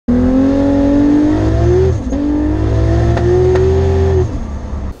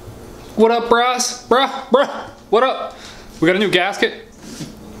What up, bros? Bruh, what up? We got a new gasket.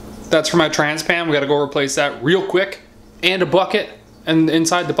 That's for my trans pan. We gotta go replace that real quick. And a bucket. And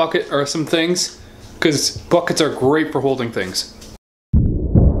inside the bucket are some things. Because buckets are great for holding things.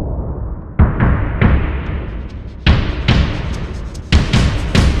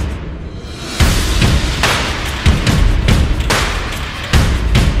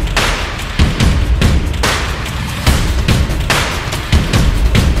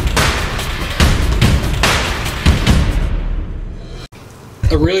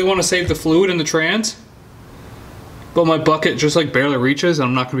 I really want to save the fluid in the trans, but my bucket just like barely reaches and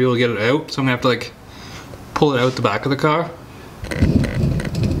I'm not gonna be able to get it out, so I'm gonna have to like pull it out the back of the car.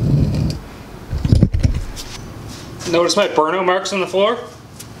 Notice my burnout marks on the floor?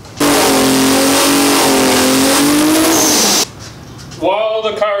 While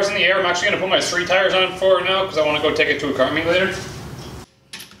the car is in the air, I'm actually gonna put my street tires on for now because I want to go take it to a car meet later.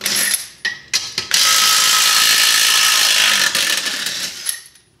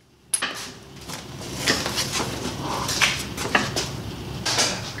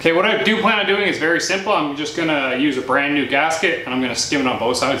 Okay, what I do plan on doing is very simple. I'm just gonna use a brand new gasket and I'm gonna skim it on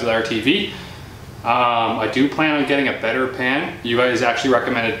both sides with RTV. I do plan on getting a better pan. You guys actually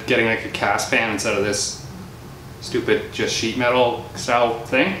recommended getting like a cast pan instead of this stupid just sheet metal style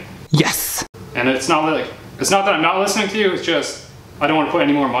thing. Yes! And it's not that I'm not listening to you, it's just I don't want to put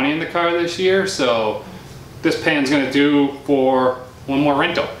any more money in the car this year, so this pan's gonna do for one more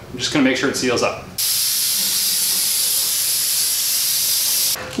rental. I'm just gonna make sure it seals up.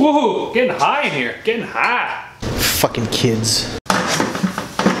 Woohoo! Getting high in here. Getting high. Fucking kids.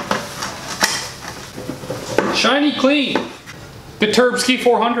 Shiny clean. The Turbski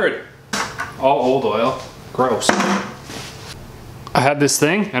 400. All old oil. Gross. I had this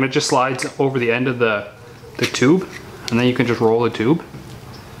thing and it just slides over the end of the tube and then you can just roll the tube.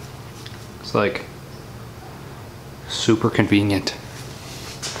 It's like super convenient.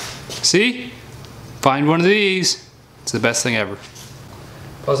 See? Find one of these. It's the best thing ever.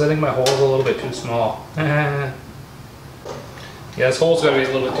 Plus I think my hole's a little bit too small. Yeah, this hole's gotta be a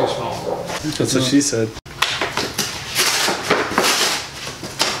little bit too small. That's what she said.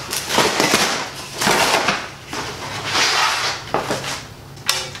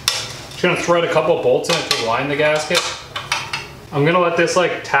 Just gonna thread a couple of bolts in it to line the gasket. I'm gonna let this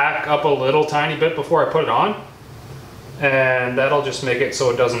like tack up a little tiny bit before I put it on. And that'll just make it so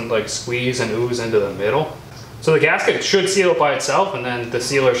it doesn't like squeeze and ooze into the middle. So the gasket should seal it by itself, and then the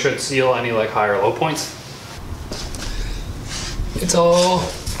sealer should seal any like high or low points. It's all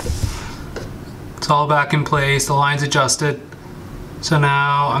back in place, the line's adjusted. So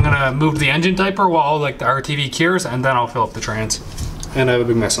now I'm gonna move the engine diaper while like the RTV cures, and then I'll fill up the trans. And I have a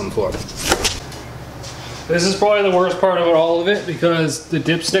big mess on the floor. This is probably the worst part of all of it because the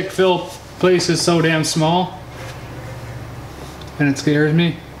dipstick fill place is so damn small. And it scares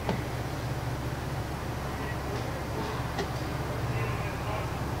me.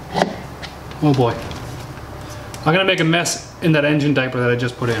 Oh boy. I'm gonna make a mess in that engine diaper that I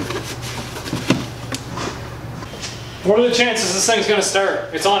just put in. What are the chances this thing's gonna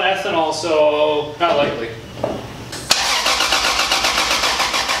start? It's on ethanol, so not likely.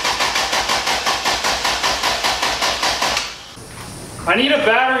 I need a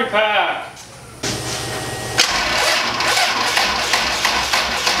battery pack.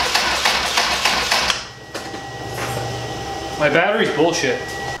 My battery's bullshit.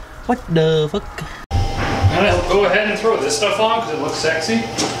 What the fuck? I'm gonna go ahead and throw this stuff on because it looks sexy.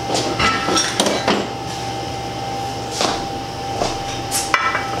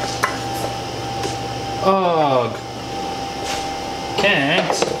 Ugh.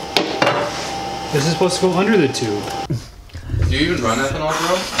 Can't. This is supposed to go under the tube. Do you even run ethanol,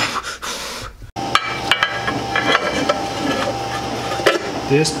 bro?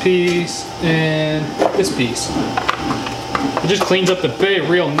 This piece and this piece. It just cleans up the bay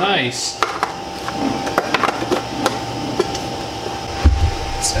real nice.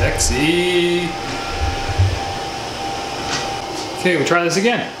 Sexy. Okay, we'll try this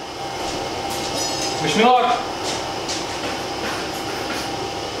again. Wish me luck.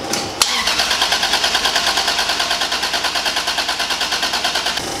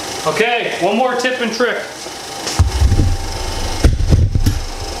 Okay, one more tip and trick.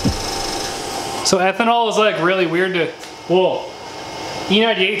 So ethanol is like really weird to, well,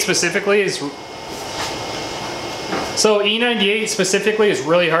 E98 specifically is,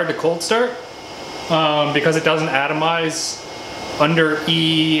 really hard to cold start because it doesn't atomize under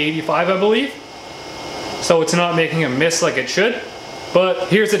E85, I believe. So it's not making a mist like it should. But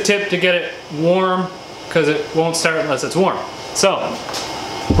here's a tip to get it warm because it won't start unless it's warm. So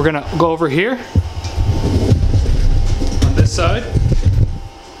We're gonna go over here on this side.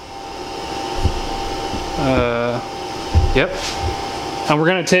 Yep. And we're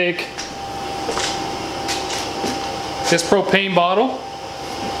gonna take this propane bottle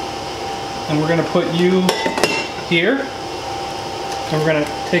and we're gonna put you here. And we're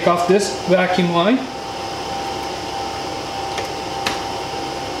gonna take off this vacuum line.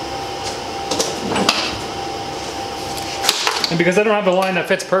 And because I don't have a line that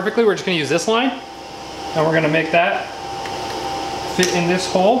fits perfectly, we're just gonna use this line. And we're gonna make that fit in this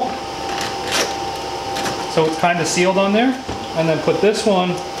hole. So it's kind of sealed on there. And then put this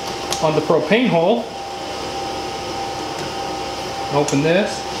one on the propane hole. Open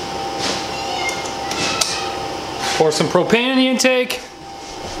this. Pour some propane in the intake.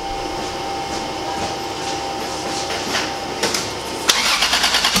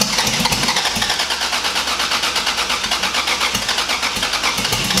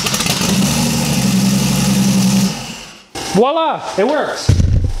 Voila, it works.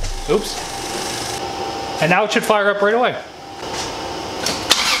 Oops. And now it should fire up right away.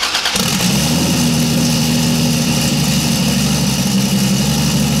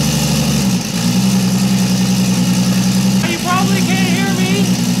 You probably can't hear me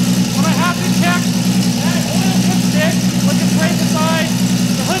when I have to check that oil dipstick, looking right beside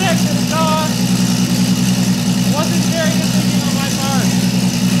the hood exit exhaust. Wasn't very good thinking on my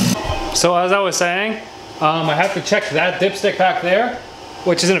part. So as I was saying, I have to check that dipstick back there,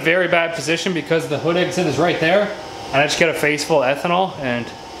 which is in a very bad position because the hood exit is right there. And I just get a face full of ethanol and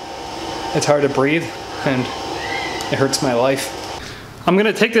it's hard to breathe and it hurts my life. I'm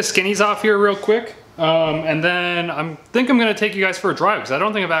gonna take the skinnies off here real quick. And then I think I'm gonna take you guys for a drive because I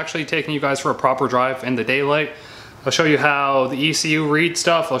don't think I've actually taken you guys for a proper drive in the daylight. I'll show you how the ECU reads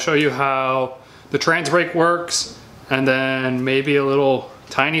stuff. I'll show you how the trans brake works and then maybe a little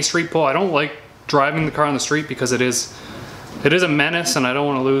tiny street pull. I don't like driving the car on the street because it is a menace and I don't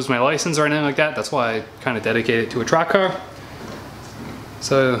want to lose my license or anything like that. That's why I kind of dedicate it to a track car.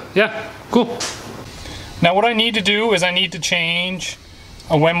 So yeah, cool. Now what I need to do is I need to change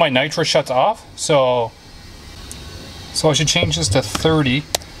when my nitro shuts off. So I should change this to 30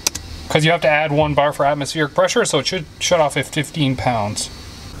 because you have to add 1 bar for atmospheric pressure, so it should shut off at 15 pounds.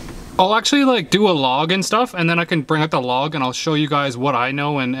 I'll actually like do a log and stuff and then I can bring up the log and I'll show you guys what I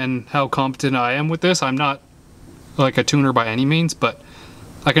know and how competent I am with this. I'm not like a tuner by any means, but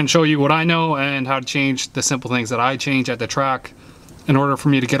I can show you what I know and how to change the simple things that I change at the track in order for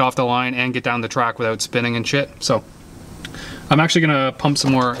me to get off the line and get down the track without spinning and shit. So I'm actually gonna pump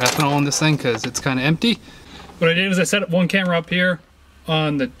some more ethanol in this thing because it's kind of empty. What I did is I set up one camera up here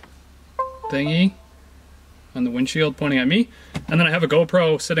on the thingy, on the windshield pointing at me, and then I have a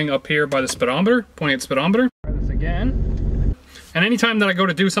GoPro sitting up here by the speedometer, pointing at the speedometer. Try this again. And anytime that I go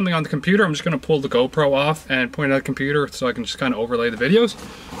to do something on the computer, I'm just gonna pull the GoPro off and point it at the computer so I can just kind of overlay the videos.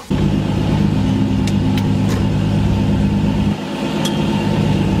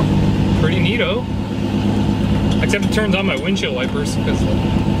 Pretty neato. Except it turns on my windshield wipers because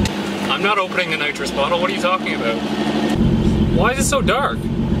I'm not opening the nitrous bottle. What are you talking about? Why is it so dark?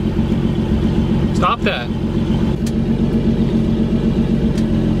 Stop that.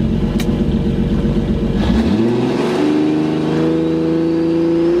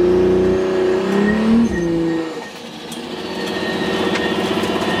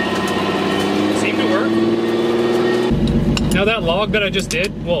 Now that log that I just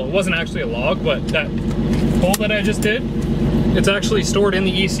did, well, it wasn't actually a log, but that hole that I just did, it's actually stored in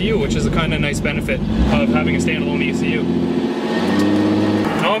the ECU, which is a kind of nice benefit of having a standalone ECU.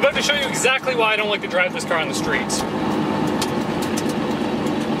 Now I'm about to show you exactly why I don't like to drive this car on the streets.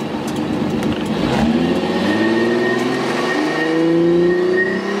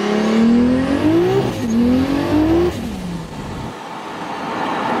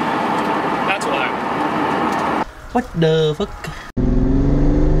 That's why. What the fuck?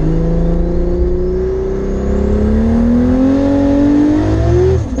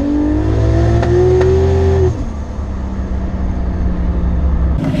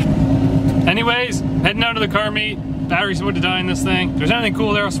 Anyways, heading out of the car meet. Battery's about to die in this thing. If there's anything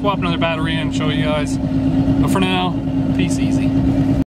cool there, I'll swap another battery in and show you guys. But for now, peace easy.